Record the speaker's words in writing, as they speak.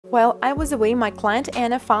While I was away, my client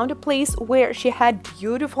Anna found a place where she had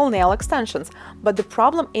beautiful nail extensions, but the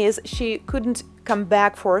problem is she couldn't come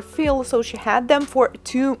back for a fill, so she had them for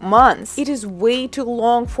 2 months. It is way too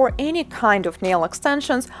long for any kind of nail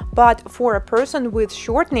extensions, but for a person with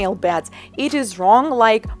short nail beds, it is wrong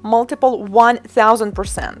like multiple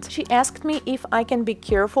 1000%. She asked me if I can be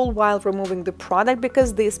careful while removing the product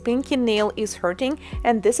because this pinky nail is hurting,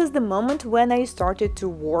 and this is the moment when I started to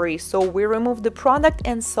worry. So we removed the product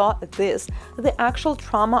and saw this, the actual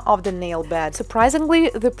trauma of the nail bed. Surprisingly,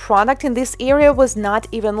 the product in this area was not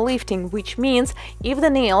even lifting, which means if the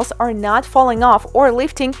nails are not falling off or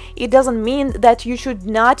lifting, it doesn't mean that you should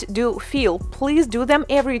not do fill. Please do them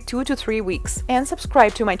every 2 to 3 weeks. And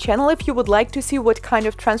subscribe to my channel if you would like to see what kind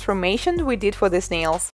of transformation we did for these nails.